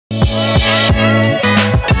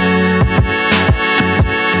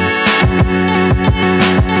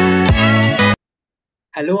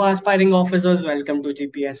Hello, aspiring officers. Welcome to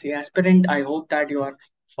GPSC Aspirant. I hope that you are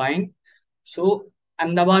fine. So,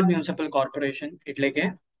 Ahmedabad municipal corporation એટલે કે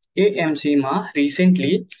AMC માં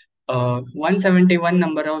recently 171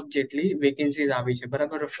 number of જેટલી vacancies આવી છે,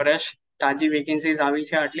 બરાબર. ફ્રેશ તાજી વેકેન્સીઝ આવી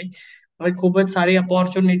છે આટલી. હવે ખૂબ જ સારી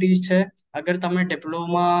ઓપોર્ચ્યુનિટીઝ છે. અગર તમે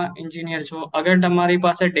ડિપ્લોમા એન્જિનિયર છો, અગર તમારી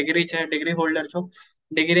પાસે ડિગ્રી છે, ડિગ્રી હોલ્ડર છો,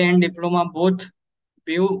 ડિગ્રી એન્ડ ડિપ્લોમા બોથ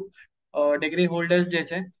બેઉ ડિગ્રી હોલ્ડર્સ જે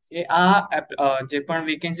છે એ જે પણ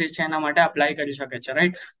વેકેન્સી છે એના માટે અપ્લાય કરી શકે છે,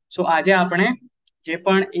 રાઈટ. સો આજે આપણે જે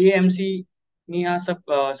પણ એએમસી ની આ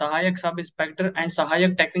સહાયક સબ ઇન્સ્પેક્ટર એન્ડ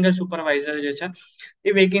સહાયક ટેકનિકલ સુપરવાઇઝર જે છે એ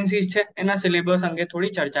વેકેન્સીઝ છે એના સિલેબસ અંગે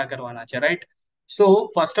થોડી ચર્ચા કરવાના છે, right. So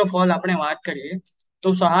first of all આપણે વાત કરીએ તો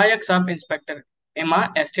સહાયક સબ ઇન્સ્પેક્ટર એમાં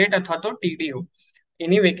એસ્ટેટ અથવા તો ટીડીઓ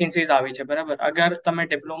એની વેકેન્સીઝ આવી છે, બરાબર. અગર તમે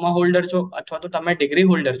ડિપ્લોમા હોલ્ડર છો અથવા તો તમે ડિગ્રી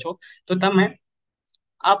હોલ્ડર છો તો તમે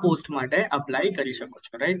આ પોસ્ટ માટે અપ્લાય કરી શકો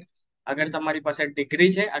છો, રાઈટ. અગર તમારી પાસે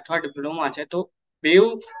ડિગ્રી છે અથવા ડિપ્લોમા છે તો બેઉ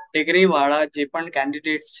ડિગ્રી વાળા જે પણ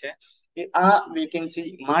કેન્ડિડેટ્સ છે એ આ વેકેન્સી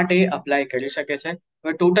માટે અપ્લાય કરી શકે છે.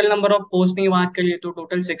 હવે ટોટલ નંબર ઓફ પોસ્ટની વાત કરીએ તો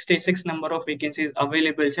total 66 number of vacancies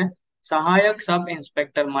available છે સહાયક સબ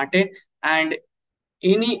ઇન્સ્પેક્ટર માટે. એન્ડ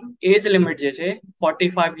એની એજ લિમિટ જે છે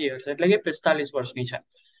 45 યર્સ એટલે કે 45 વર્ષની છે.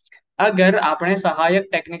 અગર આપણે સહાયક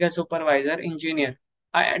ટેકનિકલ સુપરવાઇઝર એન્જિનિયર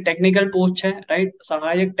આ ટેકનિકલ પોસ્ટ છે, રાઈટ.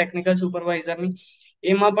 સહાયક ટેકનિકલ સુપરવાઇઝરની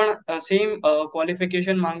એમાં પણ સેમ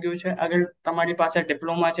ક્વોલિફિકેશન માંગ્યું છે. અગર તમારી પાસે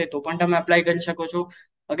ડિપ્લોમા છે તો પણ તમે અપ્લાય કરી શકો છો.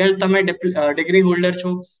 અગર તમે ડિગ્રી હોલ્ડર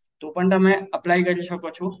છો તો પણ તમે અપ્લાય કરી શકો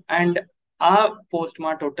છો. એન્ડ આ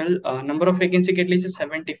પોસ્ટમાં ટોટલ નંબર ઓફ વેકેન્સી કેટલી છે?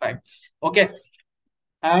 75. ઓકે.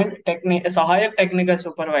 એન્ડ સહાયક ટેકનિકલ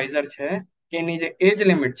સુપરવાઇઝર છે કે એની જે એજ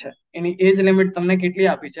લિમિટ છે એની એજ લિમિટ તમને કેટલી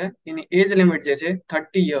આપી છે? એની એજ લિમિટ જે છે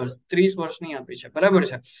 30 યર્સ 30 વર્ષની આપી છે, બરાબર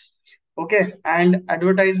છે. Okay. And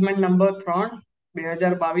advertisement number 3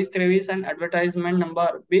 2022-23 and advertisement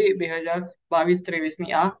number 2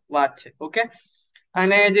 2022-23ની આ વાત છે. ઓકે.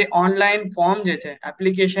 અને જે ઓનલાઈન ફોર્મ જે છે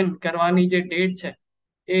એપ્લિકેશન કરવાની જે ડેટ છે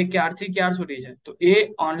એ ક્યારથી ક્યાર સુધી છે? તો એ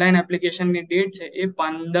ઓનલાઈન એપ્લિકેશનની ડેટ છે એ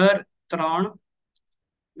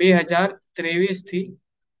 15/3/2023 થી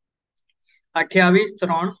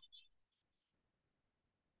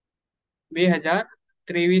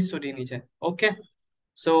 28/3/2023 સુધીની છે. ઓકે.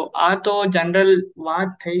 સો આ તો જનરલ વાત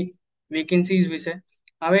થઈ વેકેન્સીઝ વિશે.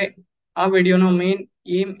 હવે આ વિડીયોનો મેઇન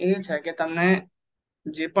એમ એ છે કે તમને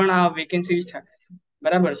જે પણ આ વેકેન્સીઝ છે,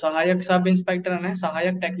 બરાબર, સહાયક સબ ઇન્સ્પેક્ટર અને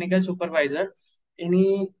સહાયક ટેકનિકલ સુપરવાઇઝર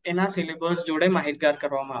એના સિલેબસ જોડે માહિતગાર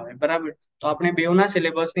કરવામાં આવે, બરાબર. તો આપણે બેઉના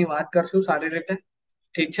સિલેબસની વાત કરશું સારી રીતે,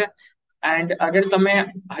 ઠીક છે. એન્ડ અગર તમે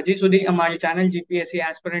હજી સુધી અમારી ચેનલ જીપીએસસી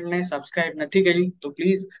એસ્પિરન્ટને સબસ્ક્રાઇબ નથી કરી તો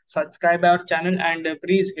please subscribe our channel and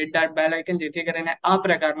please hit that bell icon, જેથી કરીને આ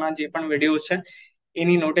પ્રકારના જે પણ વિડીયોઝ છે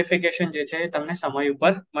એની નોટિફિકેશન જે છે એ તમને સમય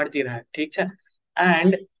ઉપર મળતી રહે, ઠીક છે.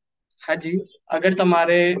 એન્ડ હજી અગર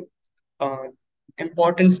તમારે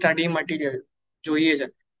ઇમ્પોર્ટન્ટ સ્ટડી મટીરિયલ જોઈએ છે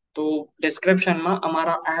તો ડિસ્ક્રિપ્શનમાં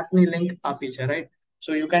અમારા એપની લિંક આપી છે, right. So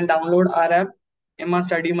you can download R app. એમાં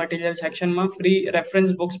સ્ટડી મટીરિયલ સેક્શનમાં ફ્રી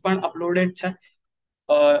રેફરન્સ બુક્સ પણ અપલોડેડ છે.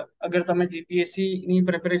 અગર તમે જીપીએસસી ની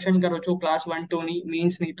પ્રિપેરેશન કરો છો ક્લાસ 1-2 ની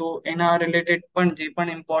મીન્સની, તો એના રિલેટેડ પણ જે પણ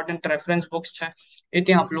ઇમ્પોર્ટન્ટ રેફરન્સ બુક્સ છે એ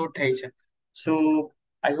ત્યાં અપલોડ થઈ છે. સો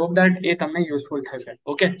આઈ હોપ દેટ એ તમને યુઝફુલ થશે.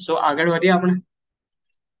 ઓકે. સો આગળ વધીએ આપણે.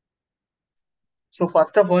 સો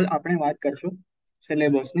ફર્સ્ટ ઓફ ઓલ આપણે વાત કરશું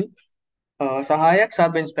સિલેબસની. સહાયક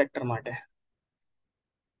સબ ઇન્સ્પેક્ટર માટે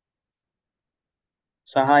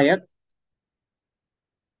સહાયક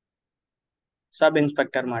સબ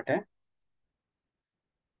ઇન્સ્પેક્ટર માટે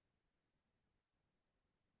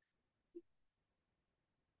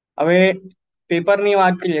હવે પેપરની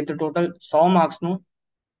વાત કરીએ તો ટોટલ 100 માર્ક્સનું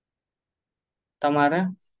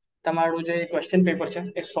તમારું જે ક્વેશ્ચન પેપર છે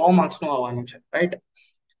એ 100 માર્ક્સનું આવવાનું છે, રાઈટ.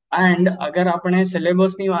 એન્ડ અગર આપણે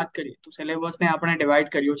સિલેબસની વાત કરીએ તો સિલેબસને આપણે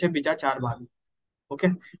ડિવાઈડ કર્યું છે બીજા 4 ભાગમાં. ઓકે.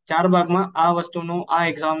 4 ભાગમાં આ વસ્તુનો આ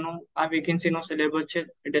એક્ઝામનો આ વેકેન્સીનો સિલેબસ છે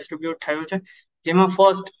એ ડિસ્ટ્રીબ્યુટ થયો છે. જેમાં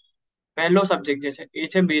પહેલો સબ્જેક્ટ જે છે એ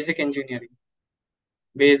છે basic engineering.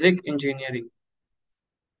 Basic engineering.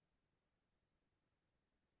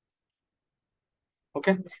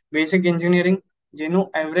 Okay. Basic engineering જેનું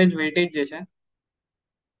એવરેજ વેટેજ જે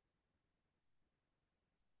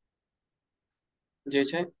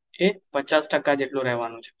છે એ 50% જેટલું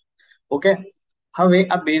રહેવાનું છે. ઓકે. હવે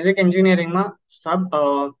આ બેઝિક એન્જિનિયરિંગમાં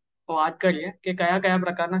વાત કરીએ કે કયા કયા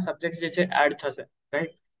પ્રકારના સબ્જેક્ટ જે છે એડ થશે,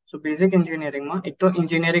 રાઈટ. સો બેઝિક એન્જિનિયરિંગમાં એક તો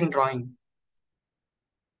એન્જિનિયરિંગ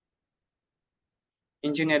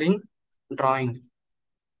ડ્રોઈંગ,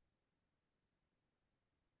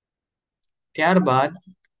 ત્યારબાદ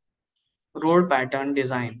રોડ પેટર્ન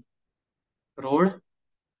ડિઝાઇન,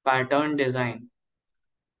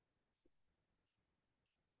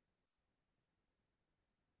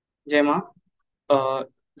 જેમાં અ,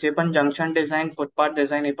 જે પણ જંકશન ડિઝાઇન, ફૂટપાથ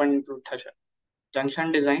ડિઝાઇન એ પણ ઇન્ક્લુડ થશે.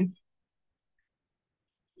 જંકશન ડિઝાઇન,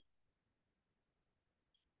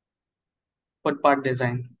 ફૂટપાથ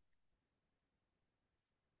ડિઝાઇન,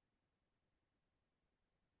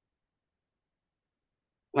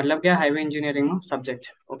 મતલબ કે હાઈવે એન્જિનિયરિંગનો સબ્જેક્ટ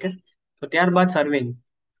છે. ઓકે, તો ત્યારબાદ સર્વેઇંગ.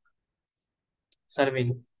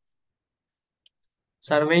 સર્વેઇંગ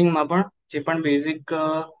સર્વેઇંગમાં પણ જે પણ બેઝિક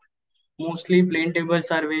મોસ્ટલી પ્લેન ટેબલ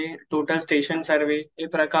સર્વે, ટોટલ સ્ટેશન સર્વે એ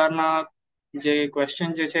પ્રકારના જે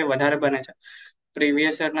ક્વેશ્ચન જે છે વધારે બને છે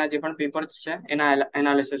પ્રીવિયસ યરના જે પણ પેપર્સ છે એના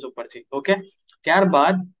એનાલિસિસ ઉપરથી. ઓકે,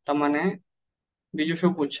 ત્યારબાદ તમને બીજું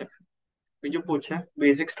શું પૂછશે? બીજું પૂછશે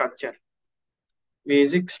basic structure.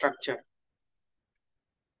 Basic structure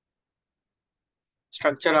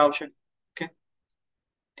structure આવશે. ઓકે,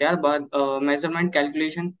 ત્યારબાદ મેઝરમેન્ટ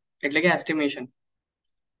કેલ્ક્યુલેશન એટલે કે એસ્ટિમેશન.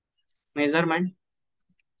 મેઝરમેન્ટ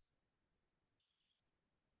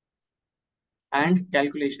એન્ડ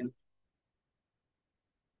કેલ્ક્યુલેશન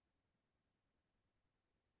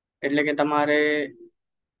એટલે કે તમારે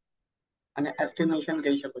અને એસ્ટિમેશન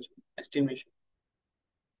કહી શકો છો. એસ્ટિમેશન.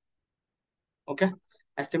 ઓકે,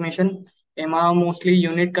 એસ્ટિમેશન એમાં mostly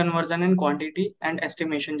unit conversion and quantity and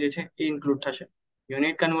estimation જે છે એ ઇન્ક્લુડ થશે.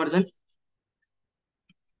 Unit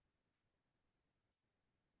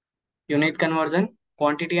conversion,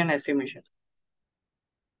 quantity and estimation.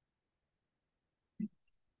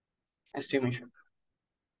 Estimation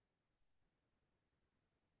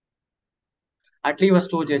આટલી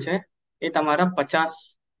વસ્તુઓ જે છે એ તમારા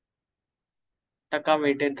 50%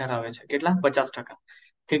 વેટેજ ધરાવે છે. કેટલા? 50%.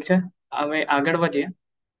 ઠીક છે, હવે આગળ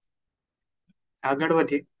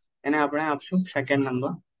વધીએ એને આપણે આપશું સેકન્ડ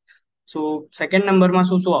નંબર. સો સેકન્ડ નંબરમાં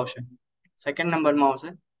શું શું આવશે? સેકન્ડ નંબરમાં આવશે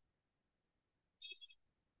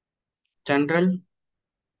general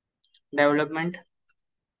development,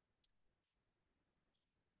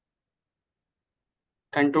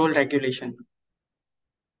 control regulation.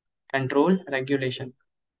 Control regulation.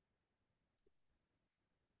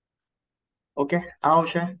 Okay, આ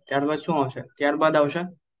આવશે. ત્યારબાદ શું આવશે? ત્યારબાદ આવશે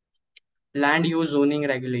લેન્ડ યુઝ ઝોનિંગ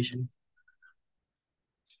રેગ્યુલેશન.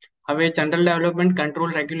 હવે જનરલ ડેવલપમેન્ટ,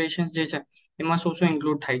 કંટ્રોલ રેગ્યુલેશન્સ જે છે એમાં શું શું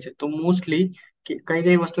ઇન્ક્લુડ થાય છે? તો મોસ્ટલી કઈ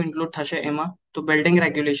કઈ વસ્તુ ઇન્ક્લુડ થશે એમાં? તો બિલ્ડિંગ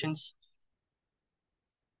રેગ્યુલેશન્સ.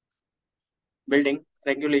 બિલ્ડિંગ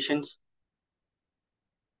રેગ્યુલેશન્સ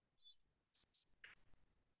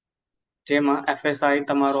જેમાં એફએસઆઈ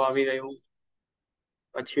તમારો આવી ગયું,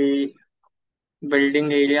 પછી બિલ્ડિંગ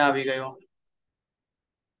એરિયા આવી ગયો,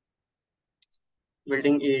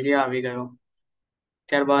 બિલ્ડિંગ એરિયા આવી ગયો.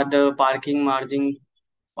 ત્યારબાદ પાર્કિંગ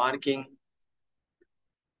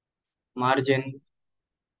માર્જિન.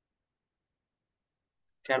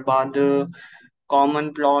 ત્યારબાદ common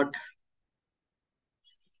plot.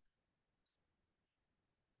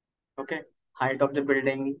 Okay, height of the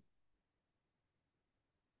building.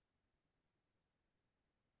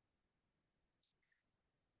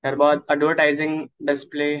 ત્યારબાદ advertising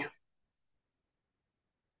display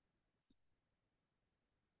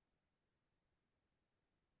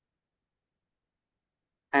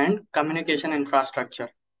and communication infrastructure.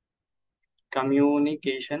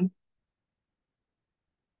 Communication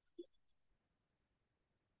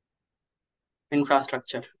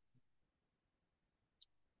infrastructure.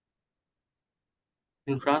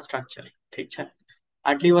 ઠીક છે,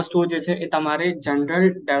 આટલી વસ્તુઓ જે છે એ તમારે જનરલ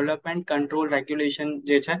ડેવલપમેન્ટ કંટ્રોલ રેગ્યુલેશન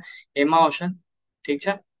જે છે એમાં આવશે. ઠીક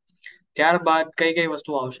છે, ત્યારબાદ કઈ કઈ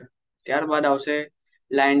વસ્તુ આવશે? ત્યારબાદ આવશે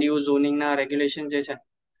લેન્ડ યુઝ ઝોનિંગ ના રેગ્યુલેશન જે છે.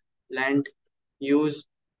 Land use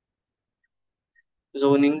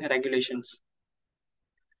zoning regulations.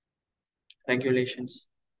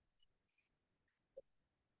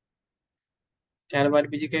 ત્યારબાદ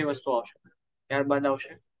બીજી કઈ વસ્તુ આવશે? ત્યારબાદ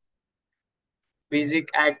આવશે બેઝિક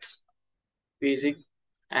એક્ટ્સ. Basic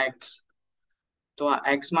acts. તો આ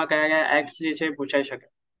એક્ટ્સમાં કયા કયા એક્ટ્સ જે છે એ પૂછાઈ શકે?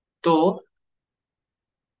 તો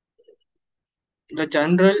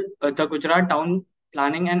the Gujarat town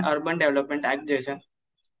planning and urban development act જે છે,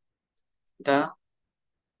 the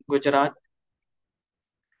Gujarat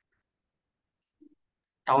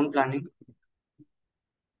town planning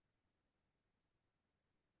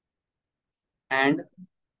and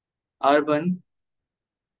urban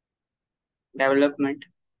development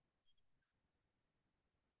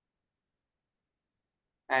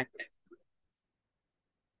act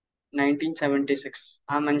 1976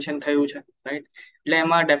 આ મેન્શન થયું છે, રાઈટ? એટલે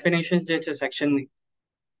એમાં ડેફિનેશન્સ જે છે સેક્શનની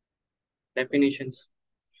ડેફિનેશન્સ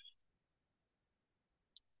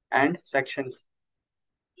એન્ડ સેક્શન્સ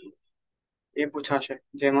એ પૂછાશે.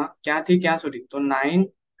 જેમાં ક્યાંથી ક્યાં સુધી? તો 9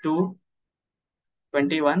 to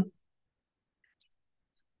 21.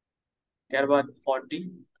 ત્યારબાદ 40.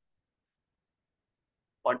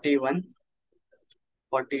 41,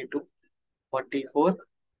 42, 44,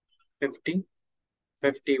 50,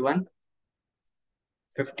 51,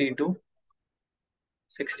 52,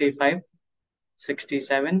 65,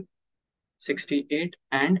 67, 68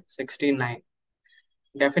 and 69.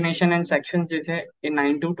 Definition and sections જે છે એ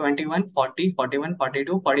 9 to 21, 40, 41,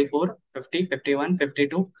 42, 44, 50, 51,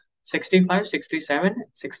 52, 65, 67,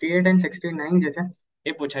 68 and 69 જે છે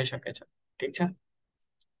એ પૂછાઈ શકે છે. ઠીક છે,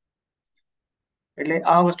 એટલે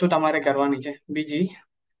આ વસ્તુ તમારે કરવાની છે. બીજી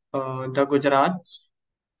the Gujarat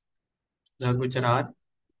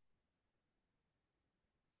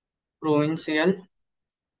provincial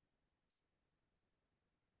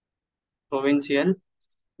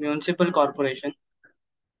municipal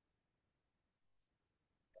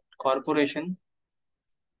corporation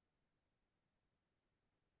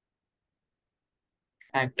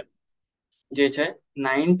act જે છે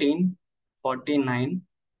 1949,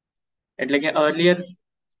 એટલે કે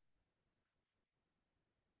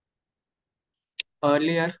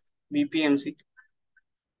અર્લિયર બીપીએમસી,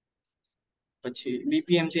 પછી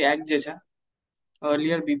બીપીએમસી એક્ટ જે છે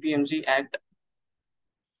અર્લિયર બીપીએમસી એક્ટ,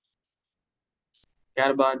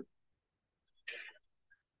 ત્યારબાદ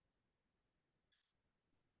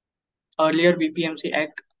અર્લિયર બીપીએમસી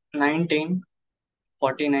એક્ટ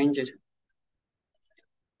 1949 જે છે,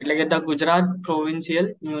 એટલે કે the Gujarat provincial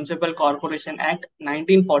municipal corporation act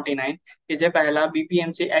 1949, કે જે પહેલા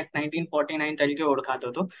બીપીએમસી એક્ટ 1949 તરીકે ઓળખાતો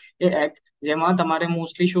હતો એ એક્ટ, જેમાં તમારે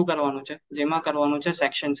મોસ્ટલી શું કરવાનું છે, જેમાં કરવાનું છે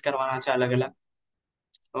સેક્શન્સ કરવાના છે અલગ અલગ.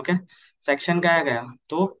 ઓકે, સેક્શન કયા કયા?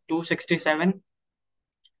 તો 267,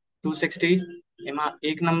 260 એમાં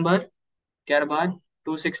 1 નંબર, ત્યારબાદ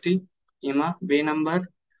 260 એમાં 2 નંબર,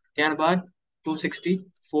 ત્યારબાદ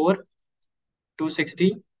 264,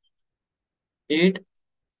 268,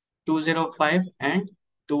 205 એન્ડ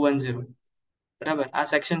 210. બરાબર, આ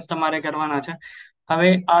સેક્શન્સ તમારે કરવાના છે. હવે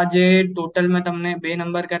આ જે ટોટલ મેં તમને 2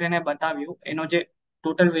 નંબર કરીને બતાવ્યું એનો જે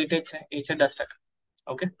ટોટલ વેટેજ છે એ છે 10%.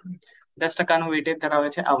 ઓકે, 10%નું વેટેજ ધરાવે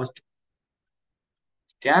છે આ વસ્તુ.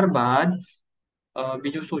 ત્યારબાદ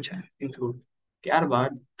બીજું શું છે ઇન્ક્લુડ?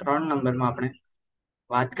 ત્યારબાદ 3 નંબરમાં આપણે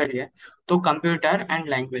વાત કરીએ તો કમ્પ્યુટર એન્ડ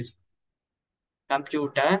લેંગ્વેજ.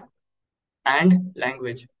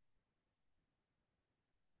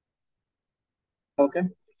 ઓકે,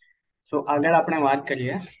 સો આગળ આપણે વાત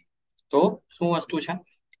કરીએ તો શું વસ્તુ છે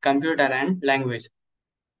computer and language.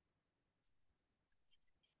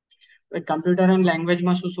 Computer and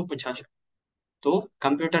લેંગ્વેજમાં શું શું પૂછાશે? તો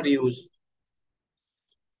computer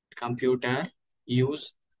use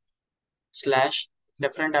slash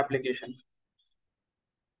different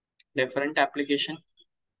application,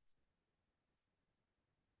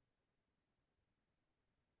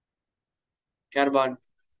 ત્યારબાદ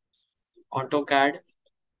AutoCAD,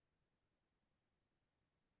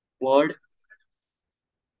 word,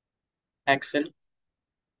 Excel,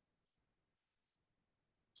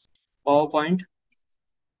 PowerPoint,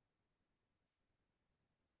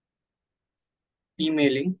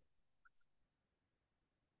 ઈમેલિંગ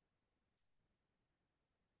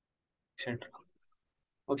et cetera.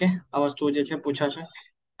 Okay, આ વસ્તુઓ જે છે પૂછાશે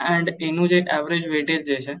એન્ડ એનું જે એવરેજ વેટેજ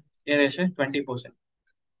જે છે એ રહેશે 20%.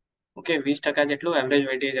 ઓકે, 20% જેટલું એવરેજ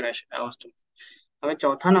વેટેજ રહેશે આ વસ્તુ. હવે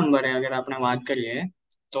ચોથા નંબરે અગર આપણે વાત કરીએ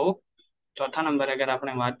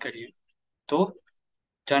તો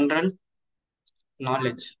જનરલ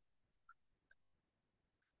નોલેજ,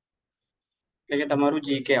 એટલે કે તમારું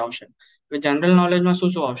જીકે આવશે. હવે જનરલ નોલેજમાં શું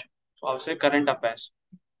શું આવશે? તો આવશે કરંટ અફેર્સ.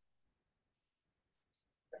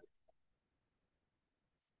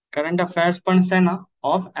 કરંટ અફેર્સ પણ શેના?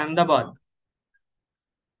 Of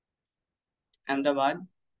Ahmedabad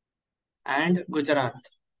and Gujarat.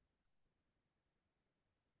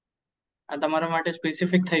 આ તમારા માટે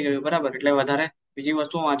સ્પેસિફિક થઈ ગયું, બરાબર, એટલે વધારે બીજી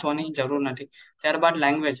વસ્તુ વાંચવાની જરૂર નથી. ત્યારબાદ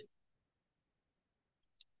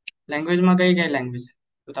લેંગ્વેજમાં કઈ કઈ લેંગ્વેજ?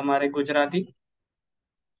 તો તમારે ગુજરાતી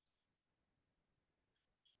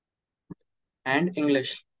એન્ડ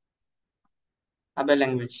ઇંગ્લિશ, આ 2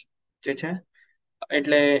 લેંગ્વેજ જે છે,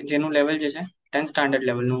 એટલે જેનું લેવલ જે છે 10th સ્ટાન્ડર્ડ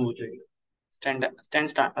લેવલનું હોવું જોઈએ.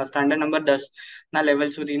 સ્ટાન્ડર્ડ નંબર 10 ના લેવલ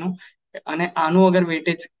સુધીનું. અને આનું અગર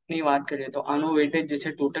વેટેજ ની વાત કરીએ તો આનું વેટેજ જે છે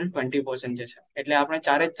ટોટલ 20% જે છે, એટલે આપણે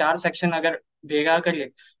 4 સેક્શન અગર ભેગા કરીએ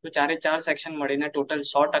તો 4 સેક્શન મળીને ટોટલ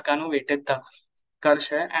 100%નું વેટેજ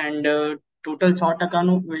કરશે. એન્ડ ટોટલ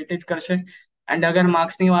 100%નું વેટેજ કરશે. એન્ડ અગર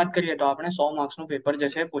માર્ક્સની વાત કરીએ તો આપણે 100 માર્ક્સનું પેપર જે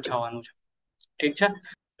છે પૂછાવાનું છે. ઠીક છે,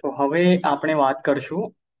 તો હવે આપણે વાત કરશું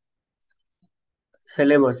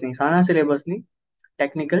સિલેબસની. શાના સિલેબસની?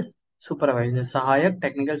 ટેકનિકલ સુપરવાઇઝર, સહાયક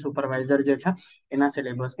ટેકનિકલ સુપરવાઇઝર જે છે એના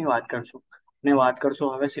સિલેબસની વાત કરશું. અને વાત કરશું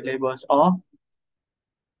હવે સિલેબસ ઓફ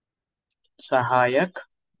સહાયક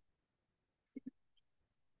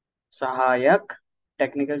સહાયક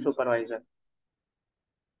ટેકનિકલ સુપરવાઇઝર.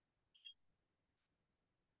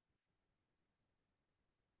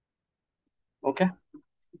 ઓકે.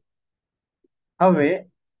 હવે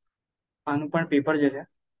આનું પણ પેપર જે છે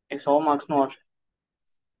એ 100 માર્ક્સ નું આવશે.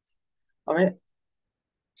 હવે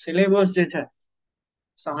સિલેબસ જે છે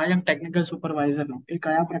સહાયક ટેકનિકલ સુપરવાઇઝર નો એ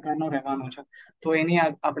કયા પ્રકારનો રહેવાનો છે, તો એની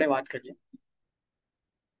આપણે વાત કરીએ.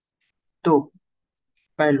 તો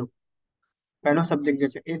પહેલું પહેલો સબ્જેક્ટ જે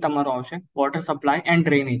છે એ તમારો આવશે water supply and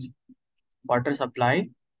drainage. Water supply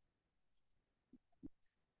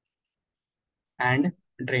and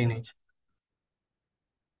drainage.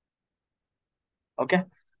 Okay.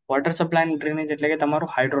 Water supply and drainage એટલે કે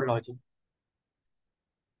તમારું હાઇડ્રોલોજી.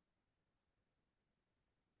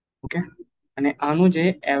 ઓકે. અને આનું જે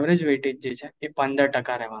એવરેજ વેટેજ જે છે એ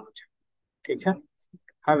 15% રહેવાનું છે. ઠીક છે.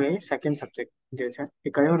 હવે સેકન્ડ સબ્જેક્ટ જે છે એ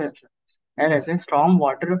કયો રહેશે? એ રહેશે storm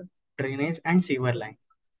water drainage and સીવર line.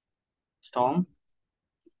 Storm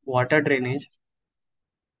water drainage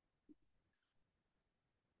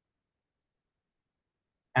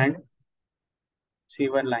and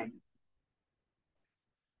સીવર line.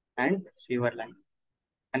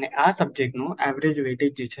 અને આ સબ્જેક્ટનું એવરેજ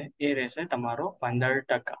વેટેજ જે છે એ રહેશે તમારો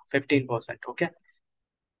 15%, 15%. ઓકે.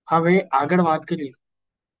 હવે આગળ વાત કરીએ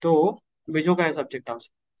તો બીજો કયો સબ્જેક્ટ આવશે?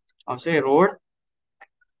 આવશે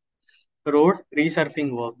રોડ રીસર્ફિંગ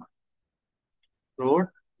વર્ક. Road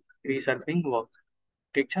રીસર્ફિંગ work.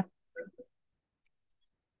 ઠીક છે.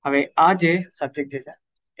 હવે આ જે સબ્જેક્ટ જે છે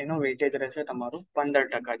એનો વેટેજ રહેશે તમારું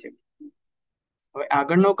 15% જેવું. હવે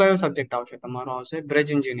આગળનો કયો સબ્જેક્ટ આવશે? તમારો આવશે બ્રિજ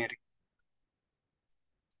એન્જિનિયરિંગ.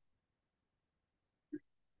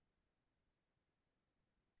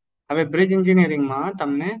 હવે બ્રિજ એન્જિનિયરિંગમાં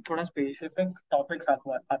તમને થોડા સ્પેસિફિક ટોપિક્સ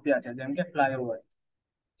આપ્યા છે, જેમ કે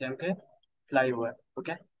ફ્લાયઓવર.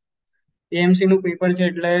 ઓકે. એએમસી નું પેપર છે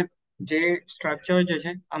એટલે જે સ્ટ્રક્ચર જે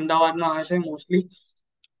છે અમદાવાદમાં હશે મોસ્ટલી.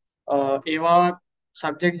 એવા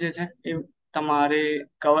સબ્જેક્ટ જે છે એ તમારે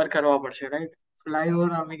કવર કરવા પડશે, રાઈટ?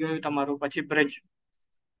 ફ્લાયઓવર આવી ગયું તમારું, પછી બ્રિજ,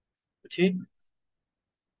 પછી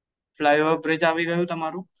ફ્લાયઓવર બ્રિજ આવી ગયું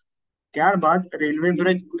તમારું. ત્યારબાદ railway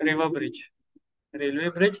bridge, railway bridge,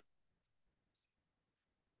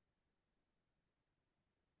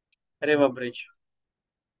 river bridge.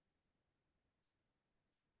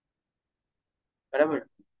 બરાબર.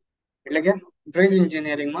 એટલે કે બ્રિજ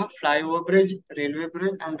એન્જિનિયરિંગમાં flyover bridge, railway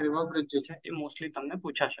bridge and river bridge જે છે એ મોસ્ટલી તમને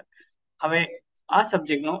પૂછાશે. હવે આ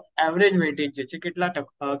સબ્જેક્ટનો એવરેજ વેટેજ જે છે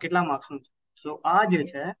કેટલા માર્ક્સનું છે? સો આ જે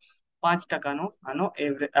છે 5%નો આનો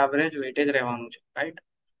એવરેજ વેટેજ રહેવાનું છે, રાઈટ?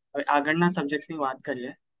 હવે આગળના સબ્જેક્ટની વાત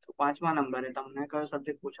કરીએ તો 5મા નંબરે તમને કયો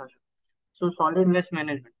સબ્જેક્ટ પૂછાશે? સો solid waste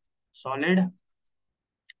management. Solid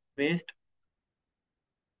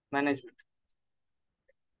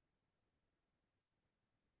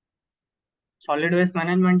waste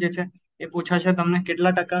management જે છે એ પૂછાશે તમને.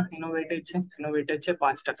 કેટલા ટકા એનો વેટેજ છે? એનો વેટેજ છે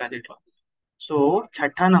 5% જેટલો. સો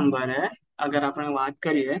છઠ્ઠા નંબરે અગર આપણે વાત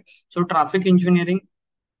કરીએ તો traffic engineering,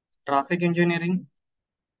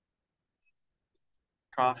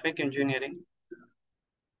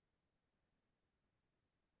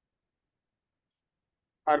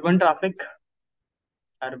 urban traffic,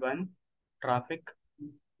 urban traffic,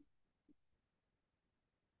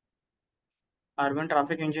 urban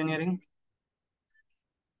traffic engineering,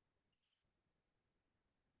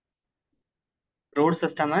 road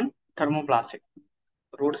system and thermoplastic.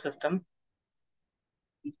 Road system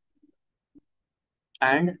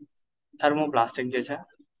and thermoplastic જે છે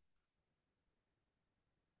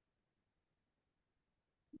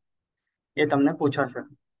એ તમને પૂછાશે.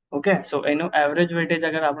 ઓકે. સો એનું એવરેજ વેટેજ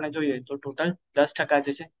અગર આપણે જોઈએ તો ટોટલ 10%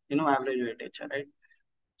 જે છે એનું એવરેજ વેટેજ છે, રાઈટ?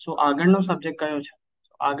 સો આગળનો સબ્જેક્ટ કયો છે?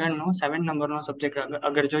 આગળનો 7 નંબરનો સબ્જેક્ટ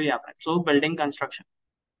અગર જોઈએ આપણે તો બિલ્ડિંગ કન્સ્ટ્રક્શન.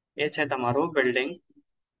 એ છે તમારું building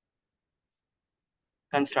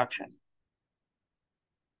construction.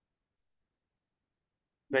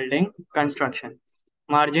 Building construction.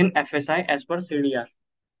 Margin FSI as per CDR.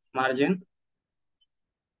 Margin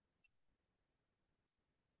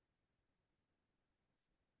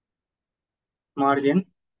margin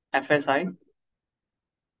FSI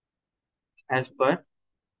as per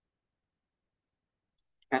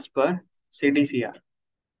સીડીસીઆર.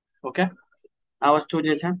 Okay. આ વસ્તુ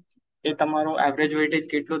જે છે એ તમારો એવરેજ વેટેજ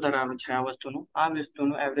કેટલું ધરાવે છે? આ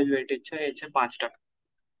વસ્તુનું એવરેજ વેટેજ છે એ છે 5%.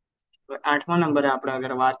 તો 8મા નંબરે આપણે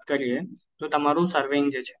અગર વાત કરીએ તો તમારું સર્વેઇંગ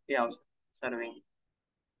જે છે એ આવશે. સર્વેઇંગ.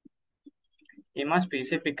 એમાં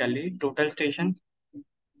સ્પેસિફિકલી ટોટલ સ્ટેશન.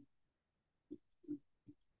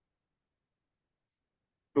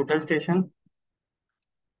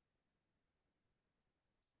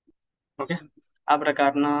 ઓકે. આ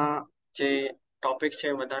પ્રકારના જે ટોપિક છે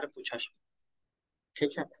એ વધારે પૂછાશે.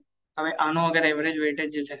 ઠીક છે. હવે આનો અગર એવરેજ વેટેજ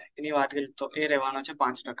જે છે એની વાત કરીએ તો એ રહેવાનો છે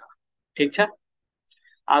 5%. ઠીક છે.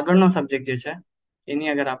 આગળનો સબ્જેક્ટ જે છે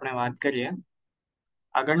એની અગર આપણે વાત કરીએ,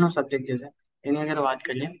 આગળનો સબ્જેક્ટ જે છે એની અગર વાત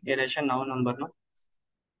કરીએ એ રહેશે 9 નંબરનો.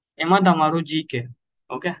 એમાં તમારું GK.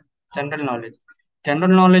 Okay. General knowledge.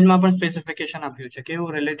 General નોલેજમાં પણ સ્પેસિફિકેશન આપ્યું છે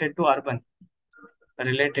કેવું, related to urban.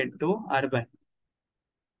 Related to urban.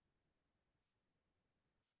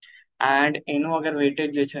 And એનું અગર વેટેજ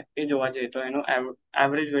જે છે એ જોવા જઈએ તો એનું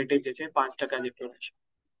એવરેજ વેટેજ જે છે 5% જેટલું રહેશે.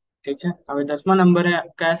 ઠીક છે. હવે 10મા નંબરે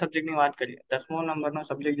કયા સબ્જેક્ટની વાત કરીએ? 10મો નંબરનો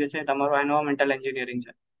સબ્જેક્ટ જે છે તમારો એન્વાયરમેન્ટલ એન્જિનિયરિંગ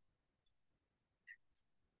છે.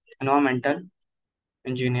 Environmental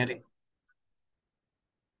engineering.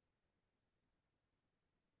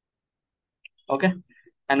 Okay.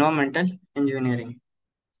 Environmental engineering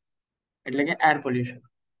એટલે કે એર પોલ્યુશન.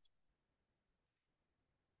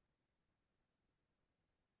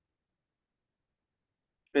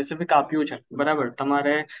 સ્પેસિફિક આપ્યું છે બરાબર.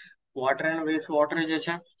 તમારે વોટર એન્ડ વેસ્ટ વોટર જે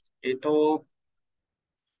છે એ તો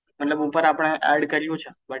મતલબ ઉપર આપણે એડ કર્યું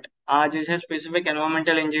છે, બટ આ જે છે સ્પેસિફિક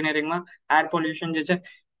એન્વાયરમેન્ટલ એન્જિનિયરિંગમાં એર પોલ્યુશન જે છે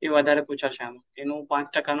એ વધારે પૂછાશે આમાં. એનું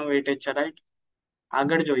 5%નું વેટેજ છે, રાઈટ.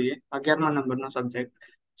 આગળ જોઈએ 11મા નંબરનો સબ્જેક્ટ.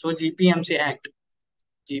 સો જીપીએમસી એક્ટ.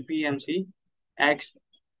 જીપીએમસી એક્ટ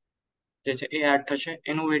જે છે એ એડ થશે.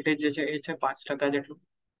 એનું વેટેજ જે છે એ છે 5% જેટલું.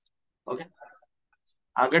 ઓકે.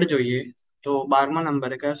 આગળ જોઈએ તો 12મા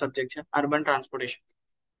નંબરે કયો સબ્જેક્ટ છે? Urban transportation.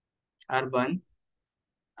 Urban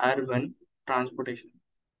urban transportation.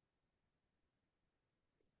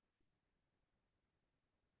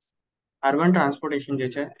 Urban transportation જે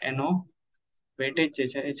છે એનો વેટેજ જે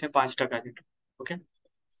છે એ છે 5% જેટલું. ઓકે.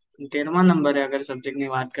 13મા નંબરે અગર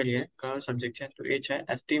સબ્જેક્ટની વાત કરીએ કયો સબ્જેક્ટ છે તો એ છે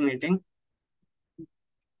એસ્ટિમેટિંગ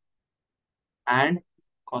એન્ડ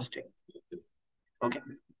કોસ્ટિંગ. ઓકે.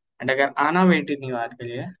 અને અગર આના વેટેજની વાત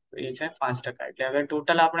કરીએ તો એ છે 5%. એટલે અગર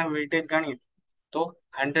ટોટલ આપણે વેટેજ ગણીએ તો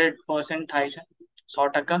 100% થાય છે.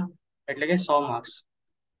 100%. એટલે કે 100 માર્ક્સ.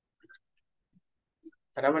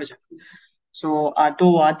 બરાબર છે. સો આ તો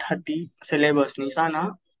વાત હતી સિલેબસની. શાના?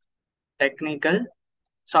 ટેકનિકલ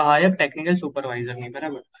સહાયક ટેકનિકલ સુપરવાઇઝરની.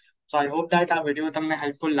 બરાબર. સો આઈ હોપ દેટ આ વિડીયો તમને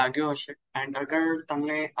હેલ્પફુલ લાગ્યો હશે. એન્ડ અગર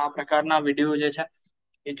તમને આ પ્રકારના વિડીયો જે છે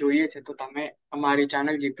એ જોઈએ છે તો તમે અમારી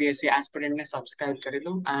ચેનલ જીપીએસસી એસ્પિરન્ટને સબસ્ક્રાઇબ કરી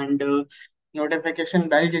લો એન્ડ નોટિફિકેશન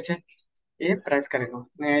બેલ જે છે એ પ્રેસ કરી લો.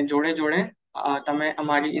 ને જોડે જોડે તમે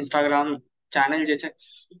અમારી ઇન્સ્ટાગ્રામ ચેનલ જે છે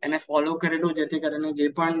એને ફોલો કરી લો, જેથી કરીને જે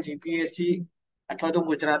પણ જીપીએસસી અથવા તો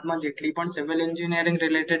ગુજરાતમાં જેટલી પણ civil engineering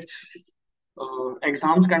related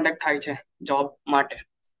exams conduct થાય છે જોબ માટે,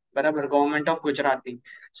 બરાબર, ગવર્મેન્ટ ઓફ ગુજરાતની.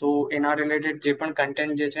 સો એના રિલેટેડ જે પણ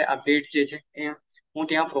કન્ટેન્ટ જે છે, અપડેટ જે છે એ હું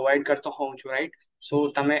ત્યાં પ્રોવાઈડ કરતો હોઉં છું, રાઈટ. સો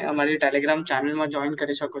તમે અમારી ટેલિગ્રામ ચેનલમાં જોઈન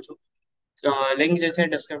કરી શકો છો. લિંક જે છે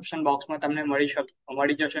ડિસ્ક્રિપ્શન બોક્સમાં તમને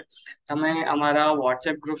મળી જશે. તમે અમારા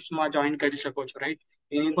વોટ્સએપ ગ્રુપ્સમાં જોઈન કરી શકો છો, રાઈટ.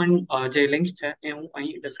 એની પણ જે લિંક્સ છે એ હું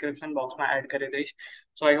અહીં ડિસ્ક્રિપ્શન બોક્સમાં એડ કરી દઈશ.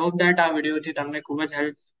 સો આઈ હોપ દેટ આ વિડીયોથી તમને ખૂબ જ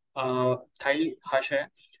હેલ્પ થઈ હશે.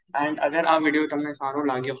 એન્ડ અગર આ વિડીયો તમને સારો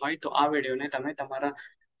લાગ્યો હોય તો આ વિડીયોને તમે તમારા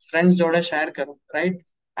ફ્રેન્ડ્સ જોડે શેર કરો, right.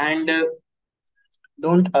 And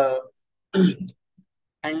don't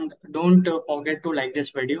and don't forget to like this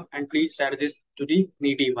video and please share this to the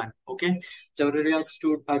needy one. Okay.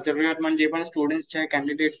 જરૂરિયાતમંદ જે પણ સ્ટુડન્ટ્સ છે,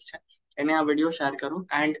 કેન્ડિડેટ્સ છે, એને આ વિડીયો શેર કરો.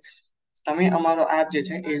 એન્ડ તમે અમારો એપ જે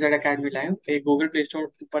છે એઝેડ એકેડમી લાઈવ એ ગૂગલ પ્લે સ્ટોર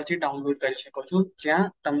ઉપરથી ડાઉનલોડ કરી શકો છો,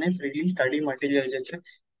 જ્યાં તમને ફ્રીલી સ્ટડી મટીરિયલ જે છે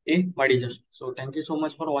એ મળી જશે. So thank you so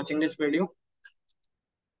much for watching this video.